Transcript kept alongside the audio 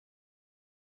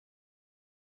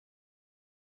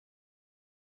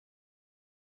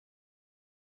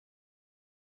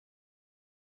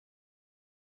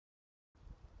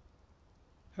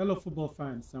Hello football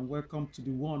fans and welcome to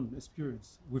the One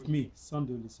Experience with me,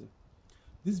 Sunday Oliseh.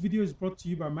 This video is brought to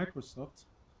you by Microsoft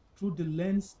through the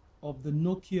lens of the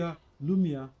Nokia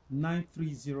Lumia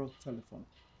 930 telephone.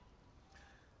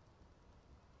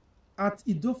 At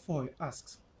Idofoy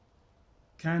asks,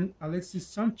 can Alexis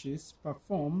Sanchez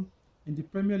perform in the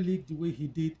Premier League the way he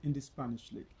did in the Spanish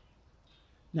League?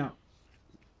 Now,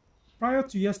 prior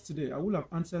to yesterday, I would have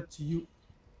answered to you,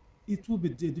 it will be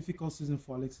a difficult season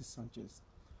for Alexis Sanchez.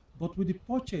 But with the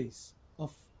purchase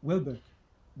of Welbeck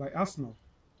by Arsenal,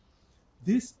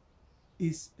 this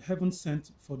is heaven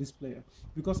sent for this player.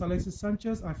 Because Alexis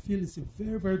Sanchez, I feel, is a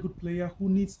very, very good player who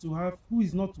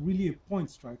is not really a point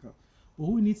striker, but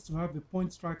who needs to have a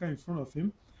point striker in front of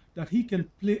him that he can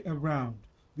play around.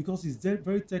 Because he's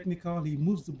very technical, he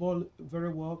moves the ball very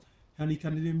well, and he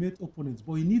can eliminate opponents.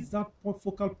 But he needs that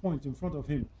focal point in front of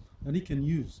him that he can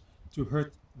use to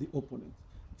hurt the opponent.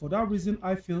 For that reason,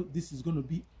 I feel this is going to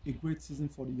be a great season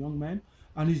for the young man,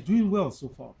 and he's doing well so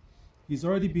far. He's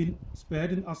already been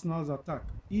spearheading Arsenal's attack,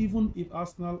 even if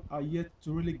Arsenal are yet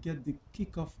to really get the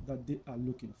kickoff that they are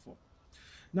looking for.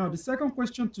 Now, the second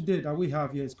question today that we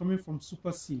have here is coming from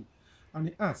Super C, and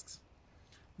he asks,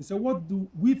 he said, what do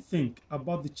we think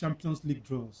about the Champions League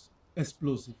draws?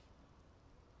 Explosive.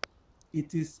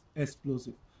 It is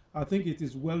explosive. I think it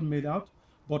is well made out,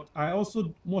 but I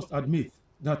also must admit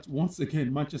that once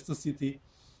again, Manchester City,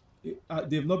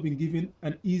 they've not been given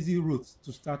an easy route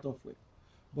to start off with.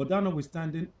 But that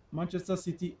notwithstanding, Manchester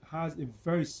City has a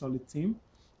very solid team.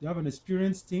 They have an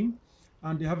experienced team,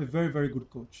 and they have a very, very good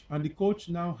coach. And the coach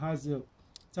now has a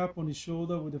tap on his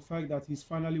shoulder with the fact that he's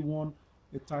finally won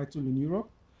a title in Europe.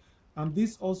 And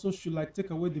this also should take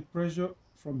away the pressure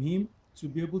from him to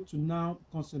be able to now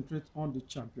concentrate on the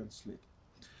Champions League.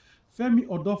 Femi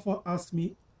Odofo asked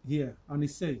me here, and he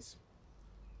says,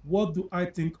 what do I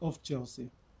think of Chelsea?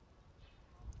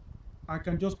 I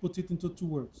can just put it into two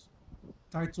words.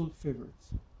 Title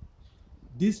favorites.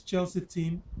 This Chelsea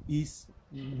team is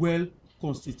well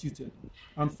constituted.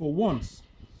 And for once,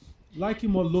 like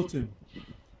him or loathe him,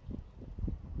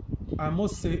 I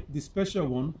must say the special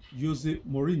one, Jose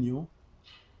Mourinho,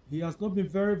 he has not been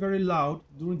very, very loud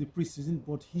during the preseason,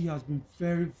 but he has been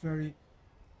very, very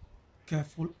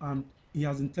careful, and he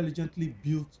has intelligently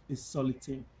built a solid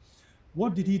team.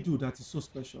 What did he do that is so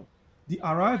special? The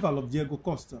arrival of Diego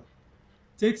Costa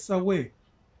takes away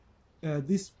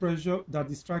this pressure that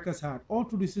the strikers had. All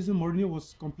through the season, Mourinho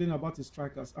was complaining about his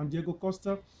strikers. And Diego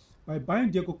Costa, by buying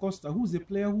Diego Costa, who's a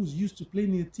player who's used to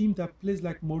playing in a team that plays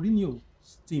like Mourinho's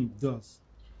team does.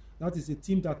 That is a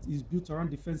team that is built around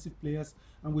defensive players,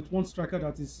 and with one striker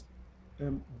that is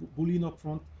bullying up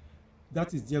front,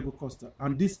 that is Diego Costa.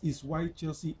 And this is why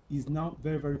Chelsea is now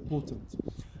very, very potent.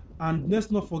 And let's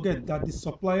not forget that the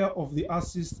supplier of the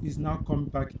assists is now coming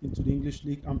back into the English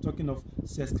league. I'm talking of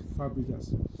Cesc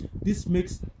Fabregas. This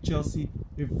makes Chelsea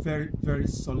a very, very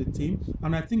solid team.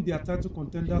 And I think they are title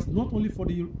contenders not only for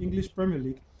the English Premier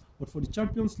League, but for the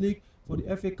Champions League, for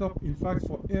the FA Cup, in fact,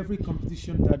 for every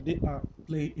competition that they are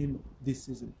playing in this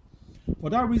season. For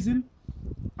that reason,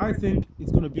 I think it's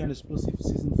going to be an explosive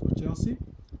season for Chelsea.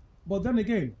 But then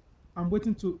again, I'm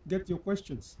waiting to get your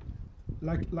questions.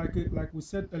 Like we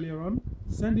said earlier on,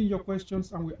 send in your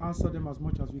questions and we answer them as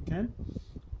much as we can.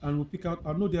 And we'll pick out,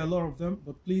 I know there are a lot of them,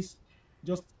 but please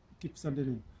just keep sending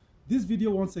in. This video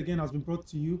once again has been brought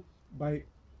to you by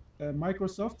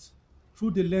Microsoft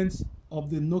through the lens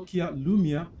of the Nokia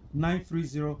Lumia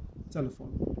 930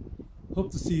 telephone.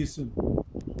 Hope to see you soon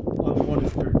on the One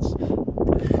Experience.